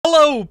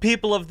Hello,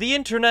 people of the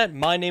internet,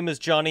 my name is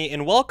Johnny,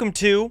 and welcome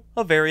to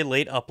a very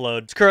late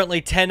upload. It's currently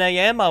 10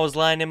 a.m, I was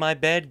lying in my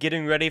bed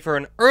getting ready for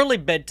an early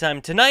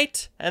bedtime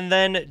tonight, and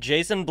then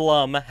Jason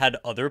Blum had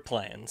other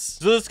plans.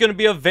 So this is going to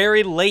be a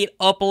very late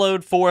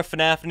upload for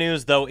FNaF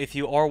news, though if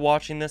you are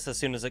watching this as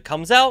soon as it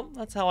comes out,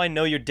 that's how I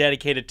know you're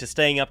dedicated to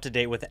staying up to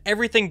date with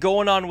everything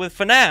going on with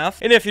FNaF.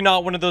 And if you're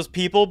not one of those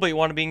people, but you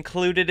want to be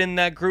included in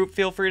that group,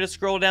 feel free to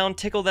scroll down,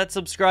 tickle that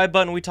subscribe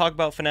button. We talk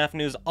about FNaF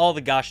news all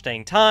the gosh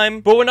dang time.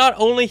 But we're not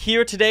only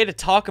here today to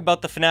talk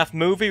about the FNaF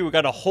movie, we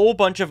got a whole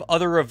bunch of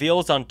other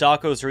reveals on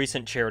Dawko's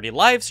recent charity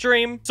live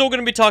stream. So we're going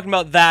to be talking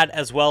about that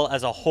as well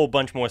as a whole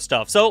bunch more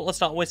stuff. So let's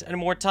not waste any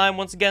more time.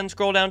 Once again,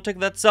 scroll down, tick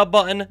that sub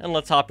button, and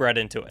let's hop right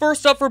into it.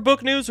 First up for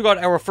book news, we got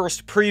our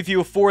first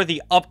preview for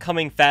the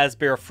upcoming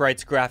Fazbear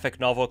Frights graphic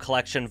novel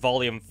collection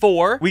volume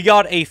 4. We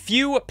got a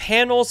few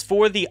panels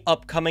for the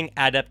upcoming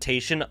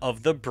adaptation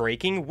of The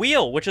Breaking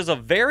Wheel, which is a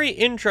very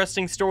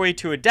interesting story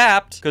to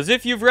adapt, because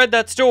if you've read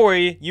that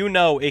story, you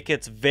know it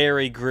gets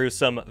very gruesome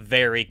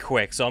very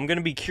quick. So I'm going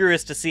to be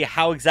curious to see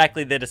how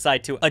exactly they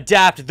decide to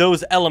adapt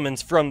those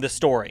elements from the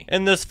story.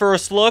 In this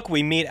first look,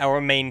 we meet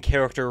our main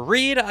character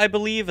Reed, I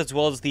believe, as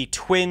well as the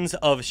twins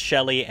of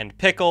Shelly and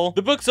Pickle.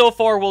 The book so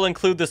far will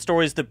include the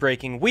stories The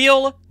Breaking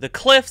Wheel, The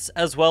Cliffs,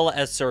 as well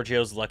as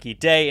Sergio's Lucky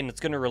Day, and it's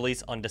going to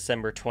release on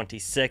December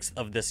 26th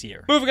of this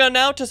year. Moving on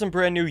now to some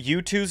brand new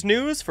YouTooz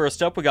news.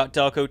 First up, we got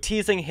Dawko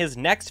teasing his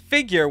next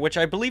figure, which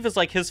I believe is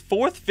like his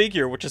 4th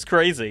figure, which is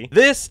crazy.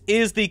 This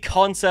is the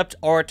concept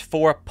art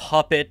for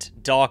Puppet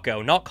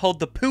Dawko, not called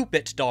the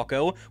Poopit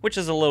Dawko, which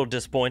is a little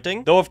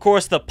disappointing. Though, of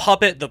course, the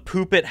Puppet, the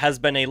Poopit, has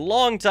been a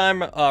long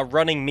time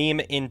running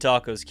meme in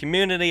Dawko's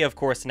community. Of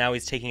course, now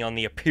he's taking on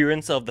the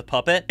appearance of the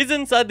Puppet. He's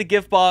inside the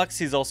gift box.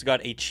 He's also got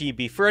a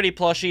Chibi Freddy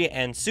plushie,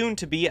 and soon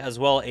to be as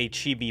well a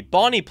Chibi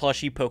Bonnie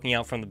plushie poking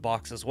out from the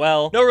box as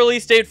well. No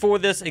release date for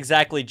this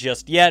exactly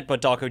just yet,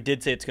 but Dawko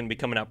did say it's going to be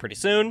coming out pretty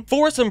soon.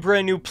 For some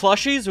brand new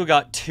plushies, we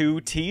got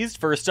 2 teased.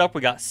 First up,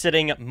 we got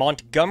Sitting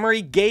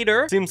Montgomery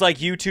Gator. Seems like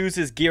YouTooz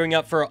is gearing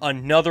up for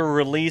another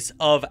release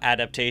of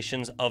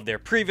adaptations of their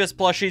previous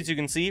plushies. You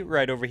can see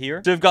right over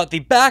here. So we've got the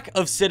back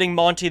of Sitting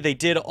Monty. They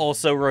did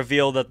also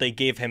reveal that they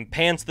gave him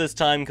pants this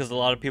time because a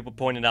lot of people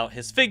pointed out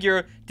his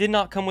figure did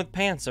not come with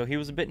pants, so he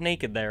was a bit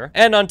naked there.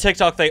 And on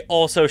TikTok, they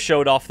also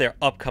showed off their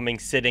upcoming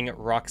Sitting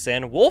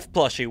Roxanne Wolf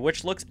plushie,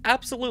 which looks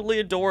absolutely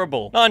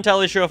adorable. Not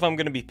entirely sure if I'm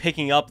going to be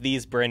picking up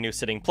these brand new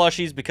Sitting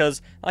plushies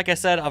because, like I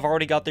said, I've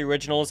already got the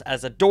originals.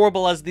 As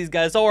adorable as these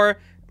guys are,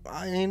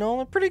 you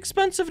know, pretty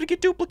expensive to get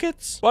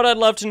duplicates. But I'd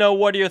love to know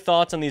what are your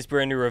thoughts on these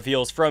brand new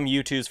reveals from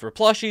YouTooz for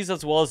plushies,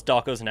 as well as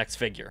Dawko's next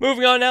figure.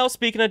 Moving on now,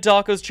 speaking of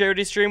Dawko's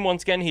charity stream,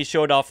 once again, he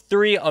showed off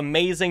 3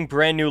 amazing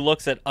brand new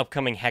looks at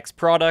upcoming Hex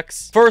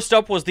products. First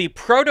up was the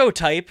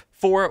prototype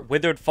for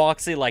Withered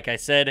Foxy. Like I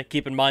said,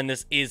 keep in mind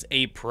this is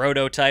a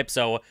prototype,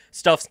 so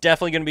stuff's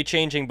definitely going to be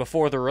changing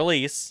before the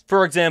release.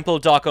 For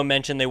example, Dawko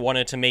mentioned they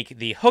wanted to make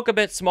the hook a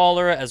bit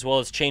smaller, as well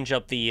as change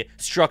up the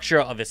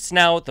structure of his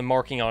snout, the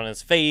marking on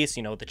his face,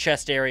 you know, the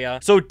chest area.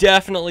 So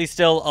definitely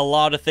still a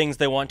lot of things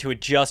they want to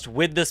adjust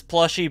with this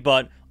plushie,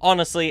 but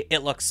honestly,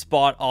 it looks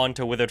spot on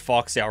to Withered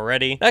Foxy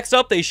already. Next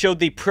up, they showed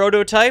the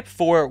prototype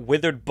for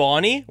Withered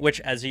Bonnie, which,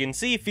 as you can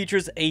see,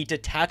 features a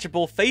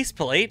detachable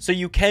faceplate, so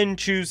you can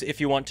choose if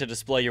you want to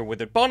display your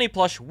Withered Bonnie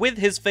plush with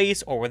his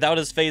face or without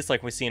his face,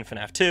 like we see in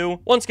FNaF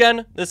 2. Once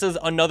again, this is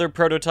another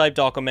prototype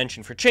Dawko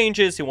mentioned for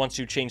changes. He wants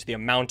to change the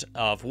amount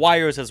of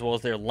wires as well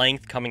as their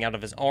length coming out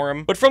of his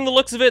arm. But from the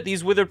looks of it,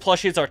 these Withered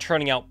plushies are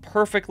turning out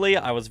perfectly.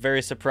 I was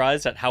very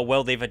surprised at how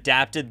well they've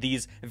adapted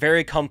these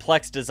very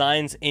complex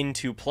designs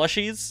into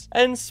plushies.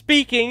 And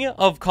speaking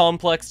of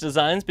complex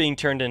designs being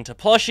turned into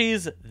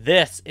plushies,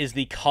 this is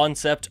the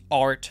concept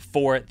art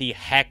for the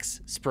Hex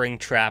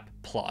Springtrap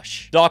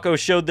plush. Dawko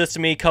showed this to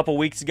me a couple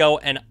weeks ago,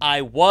 and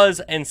I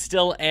was and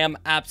still am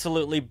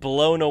absolutely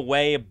blown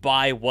away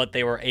by what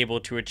they were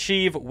able to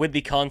achieve with the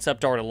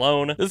concept art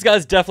alone. This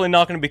guy's definitely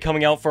not going to be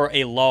coming out for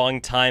a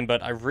long time,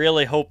 but I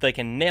really hope they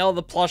can nail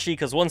the plushie,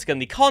 because once again,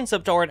 the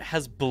concept art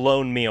has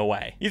blown me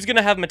away. He's going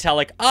to have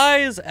metallic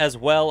eyes, as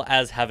well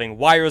as having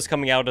wires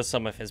coming out of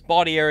some of his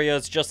body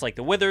areas, just like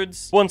the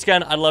Withereds. Once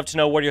again, I'd love to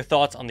know what are your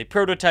thoughts on the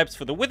prototypes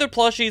for the Withered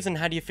plushies, and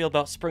how do you feel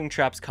about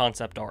Springtrap's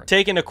concept art?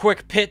 Taking a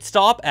quick pit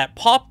stop at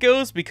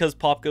POPGOES, because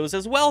POPGOES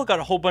as well got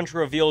a whole bunch of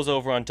reveals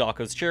over on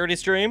Dawko's charity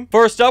stream.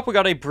 First up, we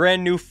got a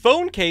brand new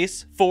phone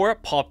case for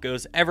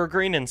POPGOES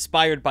Evergreen,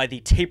 inspired by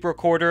the tape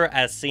recorder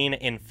as seen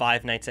in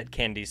Five Nights at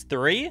Candy's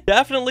 3.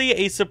 Definitely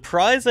a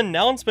surprise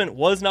announcement.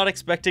 Was not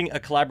expecting a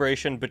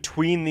collaboration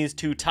between these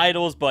two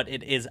titles, but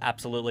it is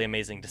absolutely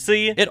amazing to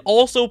see. It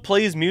also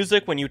plays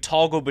music when you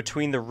toggle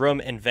between the room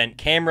and vent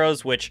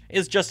cameras, which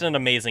is just an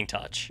amazing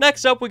touch.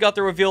 Next up, we got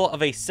the reveal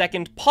of a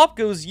second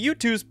POPGOES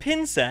YouTooz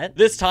pin set,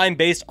 this time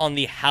based on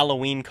the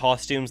Halloween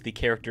costumes the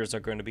characters are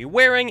going to be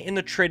wearing in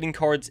the trading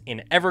cards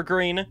in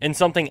Evergreen. And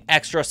something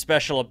extra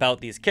special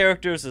about these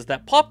characters is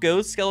that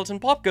POPGOES, Skeleton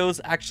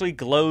POPGOES, actually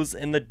glows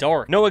in the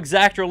dark. No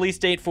exact release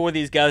date for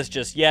these guys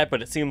just yet,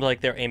 but it seems like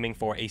they're aiming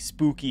for a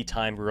spooky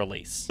time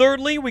release.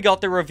 Thirdly, we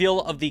got the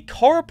reveal of the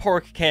car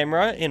park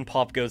camera in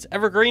POPGOES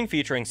Evergreen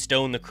featuring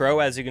Stone the Crow,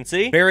 as you can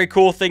see. Very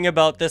cool thing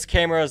about this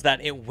camera is that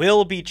it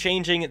will be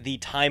changing the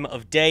time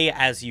of day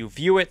as you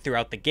view it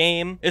throughout the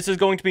game. This is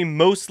going to be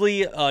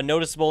mostly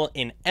noticeable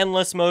in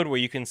endless mode, where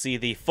you can see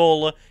the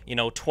full,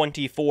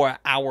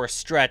 24-hour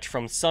stretch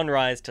from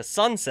sunrise to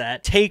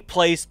sunset take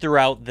place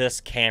throughout this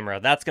camera.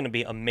 That's going to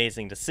be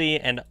amazing to see,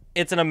 and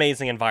it's an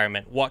amazing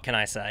environment. What can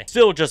I say?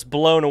 Still just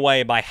blown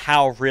away by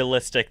how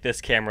realistic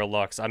this camera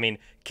looks. I mean,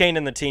 Kane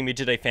and the team, you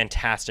did a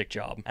fantastic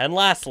job. And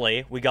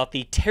lastly, we got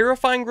the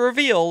terrifying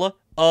reveal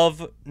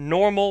of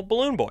normal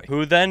Balloon Boy,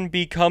 who then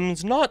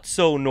becomes not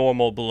so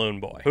normal Balloon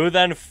Boy, who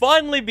then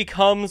finally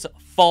becomes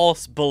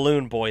false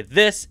Balloon Boy.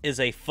 This is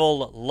a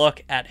full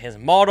look at his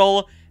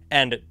model,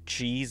 and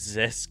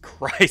Jesus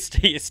Christ,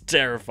 he is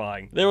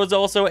terrifying. There was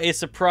also a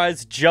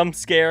surprise jump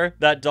scare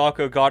that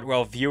Dawko got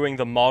while viewing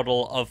the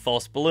model of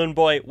False Balloon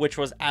Boy, which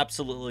was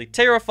absolutely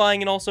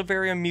terrifying and also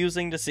very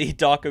amusing to see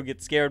Dawko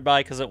get scared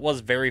by, because it was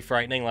very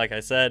frightening, like I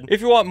said.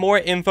 If you want more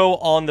info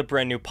on the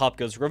brand new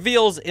POPGOES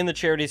reveals in the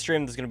charity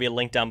stream, there's going to be a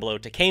link down below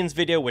to Kane's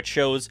video, which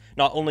shows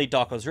not only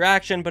Dawko's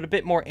reaction, but a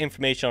bit more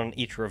information on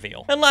each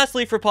reveal. And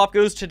lastly, for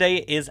POPGOES, today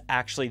is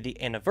actually the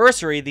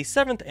anniversary, the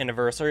 7th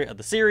anniversary of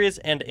the series,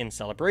 and in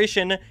celebration,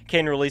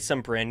 Kane released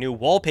some brand new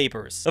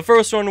wallpapers. The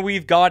first one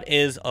we've got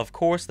is, of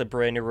course, the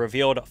brand new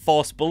revealed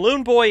False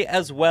Balloon Boy,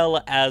 as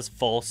well as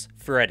False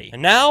Freddy.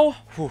 And now,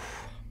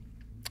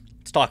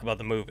 let's talk about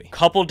the movie. A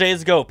couple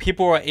days ago,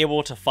 people were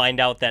able to find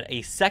out that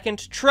a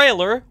second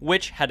trailer,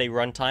 which had a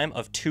runtime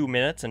of 2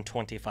 minutes and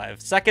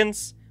 25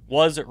 seconds,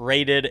 was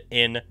rated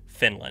in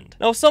Finland.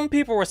 Now, some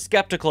people were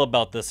skeptical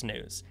about this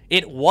news.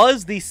 It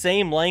was the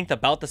same length,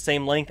 about the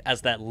same length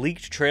as that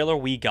leaked trailer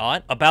we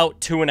got,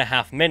 about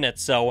 2.5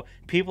 minutes, so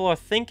people are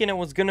thinking it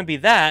was gonna be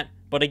that.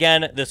 But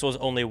again, this was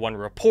only one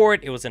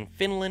report. It was in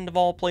Finland, of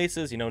all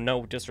places.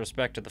 No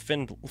disrespect to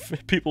the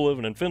people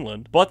living in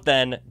Finland. But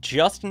then,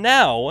 just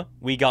now,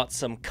 we got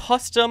some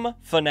custom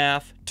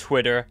FNaF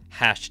Twitter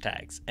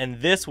hashtags.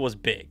 And this was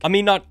big. I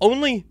mean, not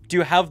only do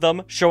you have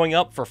them showing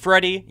up for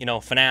Freddy,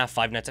 FNaF,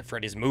 Five Nights at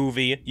Freddy's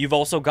movie, you've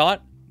also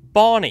got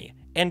Bonnie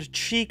and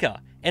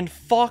Chica and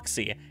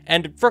Foxy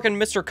and frickin'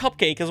 Mr.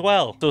 Cupcake as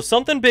well. So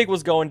something big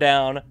was going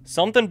down,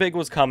 something big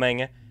was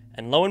coming,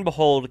 and lo and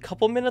behold, a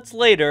couple minutes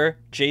later,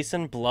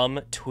 Jason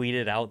Blum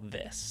tweeted out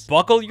this.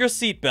 Buckle your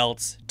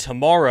seatbelts,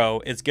 tomorrow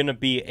is gonna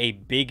be a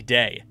big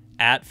day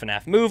at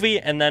FNaF Movie,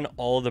 and then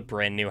all the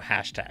brand new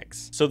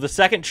hashtags. So the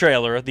second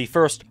trailer, the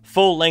first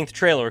full-length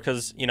trailer,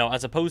 because,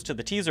 as opposed to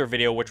the teaser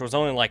video, which was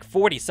only like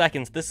 40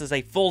 seconds, this is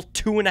a full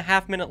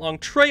 2.5 minute long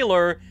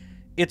trailer.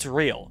 It's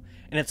real.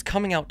 And it's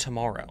coming out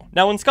tomorrow.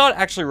 Now, when Scott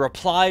actually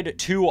replied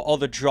to all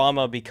the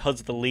drama because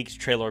of the leaked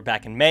trailer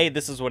back in May,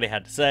 this is what he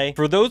had to say.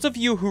 For those of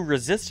you who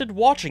resisted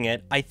watching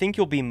it, I think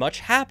you'll be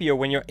much happier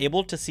when you're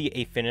able to see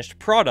a finished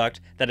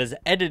product that is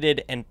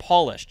edited and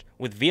polished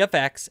with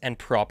VFX and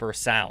proper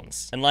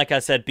sounds. And like I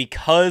said,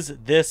 because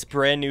this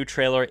brand new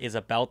trailer is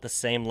about the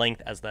same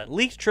length as that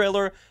leaked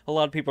trailer, a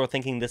lot of people are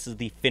thinking this is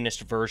the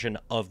finished version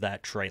of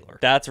that trailer.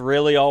 That's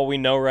really all we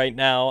know right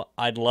now.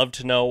 I'd love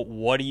to know,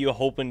 what are you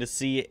hoping to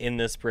see in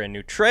this brand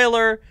new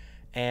trailer?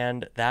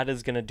 And that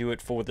is going to do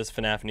it for this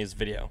FNaF News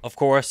video. Of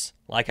course,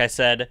 like I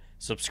said,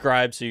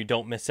 subscribe so you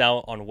don't miss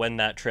out on when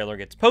that trailer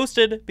gets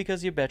posted,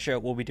 because you betcha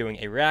we'll be doing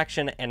a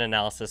reaction and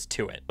analysis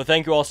to it. But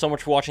thank you all so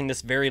much for watching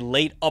this very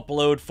late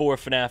upload for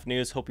FNaF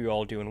News. Hope you're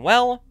all doing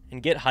well,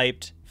 and get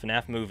hyped.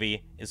 FNaF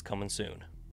Movie is coming soon.